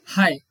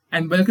Hi,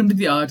 and welcome to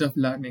The Art of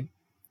Learning.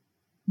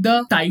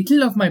 The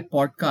title of my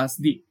podcast,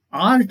 The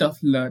Art of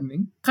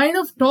Learning, kind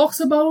of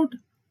talks about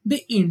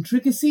the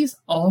intricacies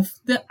of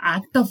the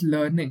act of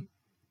learning.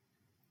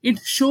 It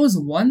shows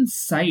one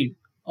side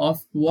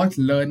of what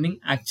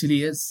learning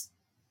actually is.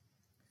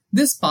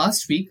 This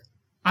past week,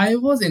 I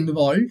was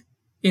involved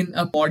in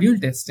a module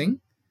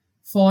testing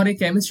for a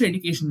chemistry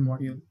education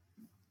module.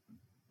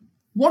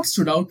 What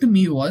stood out to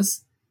me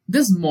was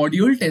this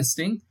module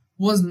testing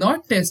was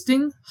not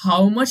testing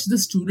how much the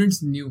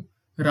students knew.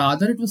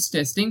 Rather, it was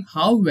testing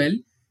how well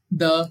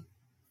the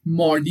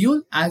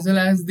module as well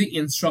as the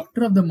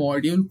instructor of the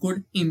module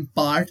could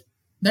impart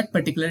that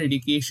particular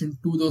education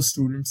to those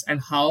students and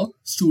how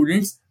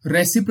students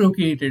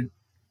reciprocated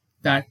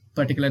that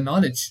particular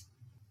knowledge.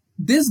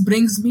 This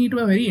brings me to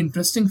a very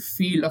interesting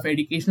field of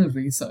educational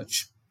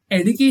research.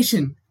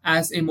 Education,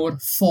 as a more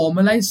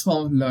formalized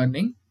form of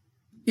learning,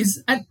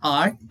 is an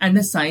art and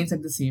a science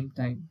at the same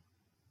time.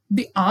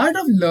 The art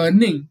of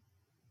learning,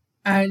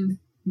 and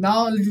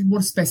now a little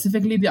more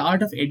specifically, the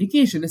art of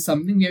education, is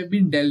something we have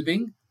been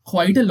delving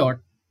quite a lot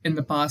in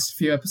the past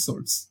few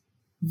episodes.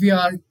 We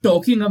are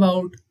talking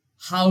about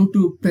how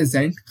to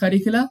present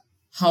curricula,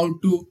 how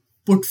to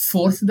put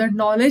forth that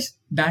knowledge.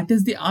 That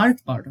is the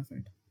art part of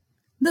it.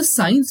 The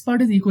science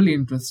part is equally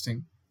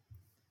interesting.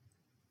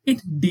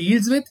 It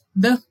deals with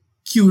the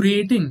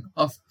curating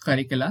of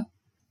curricula,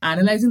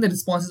 analyzing the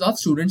responses of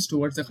students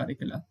towards the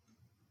curricula.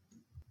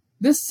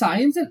 The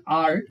science and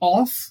art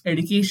of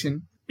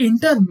education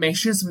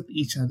intermeshes with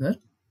each other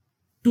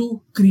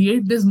to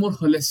create this more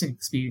holistic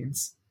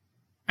experience.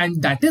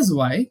 And that is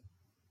why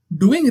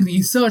doing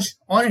research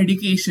on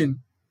education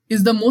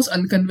is the most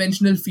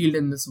unconventional field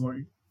in this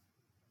world.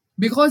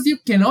 Because you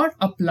cannot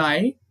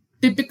apply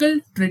typical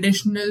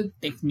traditional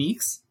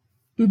techniques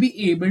to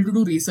be able to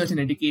do research in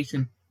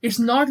education. It's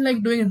not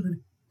like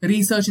doing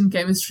research in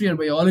chemistry or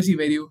biology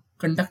where you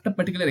conduct a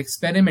particular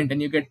experiment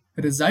and you get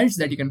results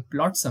that you can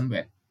plot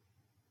somewhere.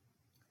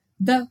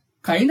 The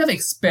kind of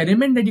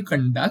experiment that you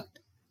conduct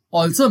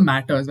also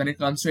matters when it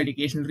comes to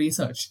educational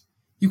research.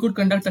 You could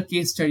conduct a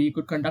case study, you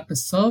could conduct a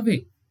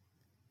survey,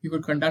 you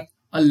could conduct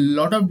a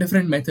lot of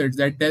different methods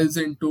that delves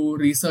into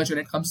research when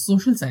it comes to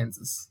social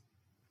sciences.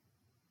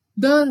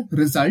 The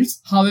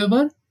results,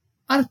 however,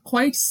 are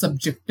quite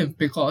subjective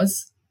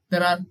because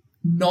there are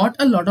not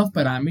a lot of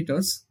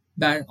parameters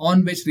that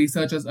on which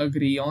researchers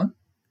agree on,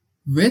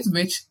 with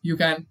which you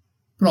can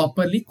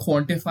properly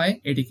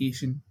quantify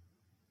education.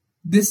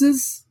 This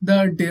is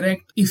the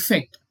direct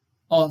effect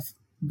of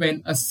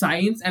when a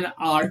science and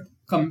art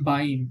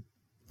combine.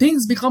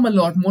 Things become a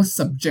lot more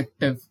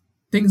subjective.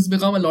 Things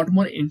become a lot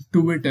more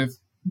intuitive.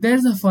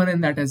 There's a fun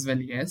in that as well,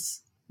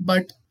 yes.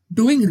 But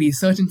doing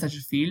research in such a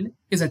field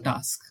is a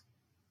task.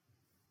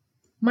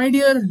 My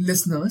dear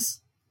listeners,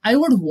 I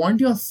would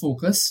want your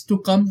focus to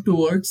come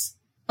towards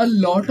a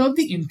lot of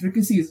the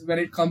intricacies when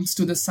it comes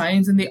to the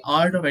science and the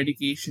art of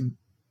education.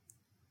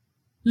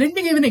 Let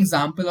me give an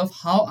example of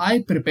how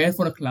I prepare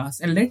for a class,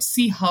 and let's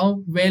see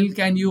how well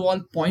can you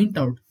all point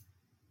out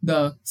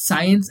the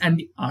science and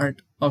the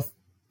art of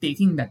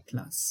taking that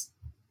class.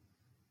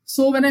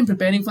 So when I'm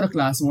preparing for a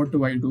class, what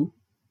do?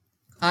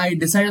 I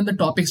decide on the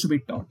topics to be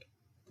taught.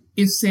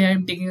 If say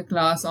I'm taking a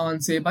class on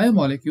say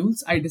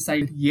biomolecules, I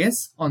decide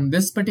yes, on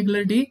this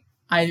particular day,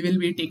 I will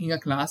be taking a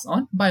class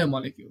on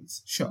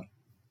biomolecules. Sure.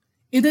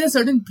 If there are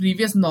certain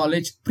previous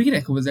knowledge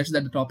prerequisites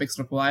that the topics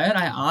require,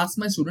 I ask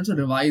my students to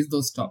revise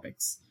those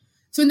topics.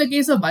 So in the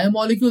case of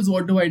biomolecules,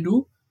 what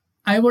do?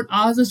 I would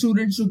ask the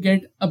students to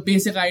get a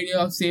basic idea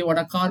of, say, what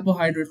are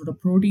carbohydrates, what are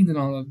proteins and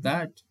all of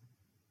that.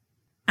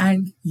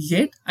 And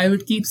yet, I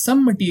would keep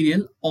some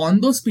material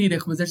on those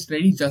prerequisites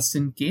ready just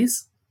in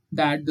case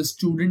that the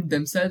student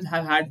themselves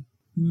have had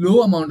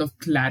low amount of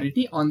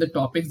clarity on the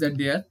topics that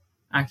they are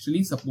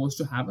actually supposed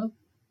to have a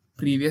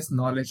previous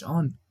knowledge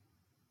on.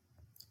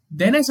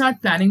 Then I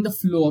start planning the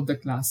flow of the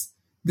class.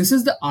 This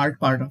is the art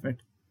part of it.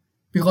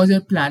 Because you're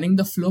planning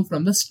the flow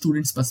from the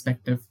student's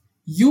perspective.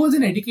 You as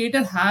an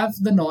educator have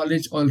the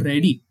knowledge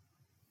already,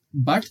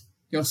 but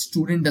your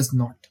student does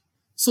not.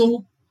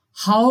 So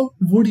how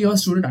would your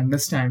student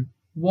understand?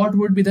 What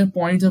would be the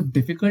points of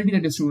difficulty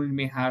that the student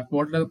may have?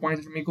 What are the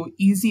points that may go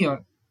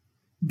easier?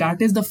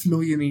 That is the flow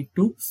you need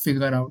to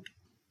figure out.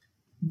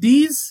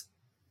 These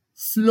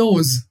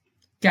flows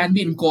can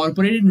be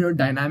incorporated in your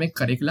dynamic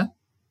curricula,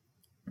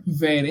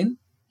 wherein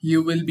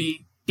you will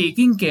be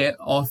taking care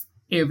of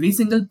every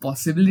single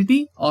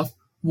possibility of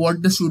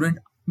what the student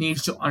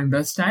needs to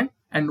understand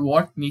and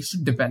what needs to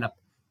develop.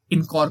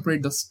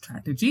 Incorporate those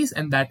strategies,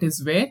 and that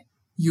is where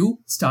you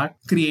start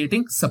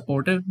creating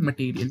supportive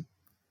material.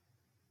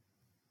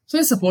 So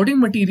a supporting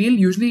material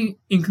usually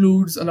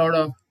includes a lot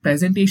of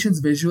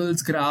presentations,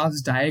 visuals,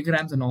 graphs,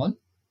 diagrams and all.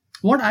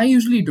 What I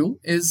usually do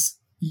is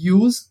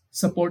use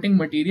supporting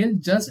material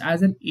just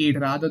as an aid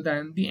rather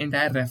than the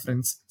entire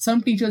reference.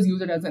 Some teachers use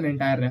it as an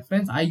entire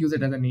reference. I use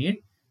it as an aid.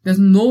 There's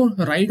no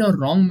right or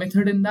wrong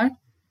method in that.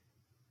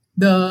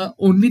 The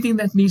only thing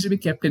that needs to be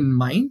kept in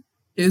mind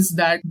is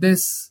that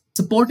this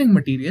supporting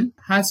material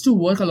has to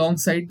work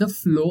alongside the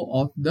flow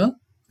of the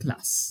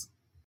class.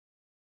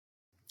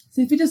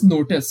 So if you just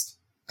noticed,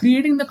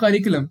 creating the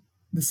curriculum,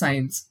 the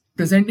science,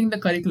 presenting the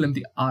curriculum,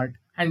 the art,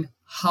 and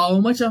how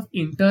much of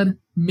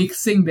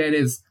intermixing there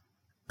is.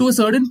 To a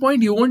certain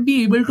point, you won't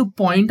be able to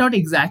point out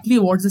exactly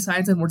what's the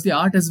science and what's the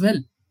art as well.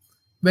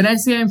 When I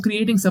say I'm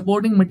creating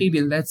supporting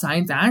material, that's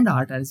science and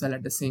art as well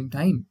at the same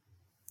time.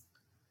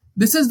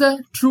 This is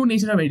the true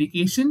nature of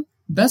education.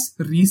 Thus,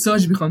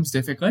 research becomes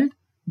difficult.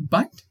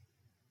 But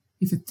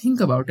if you think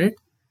about it,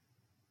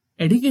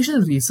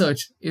 educational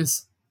research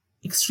is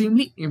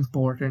extremely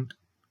important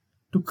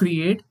to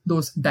create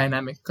those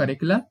dynamic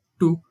curricula,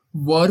 to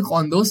work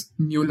on those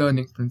new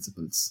learning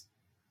principles.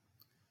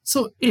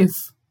 So if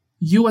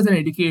you as an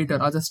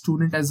educator, as a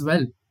student as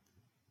well,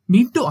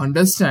 need to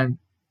understand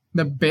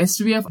the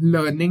best way of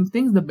learning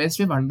things, the best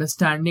way of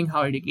understanding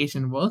how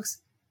education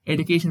works,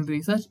 education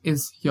research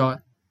is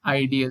your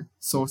ideal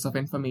source of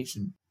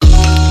information.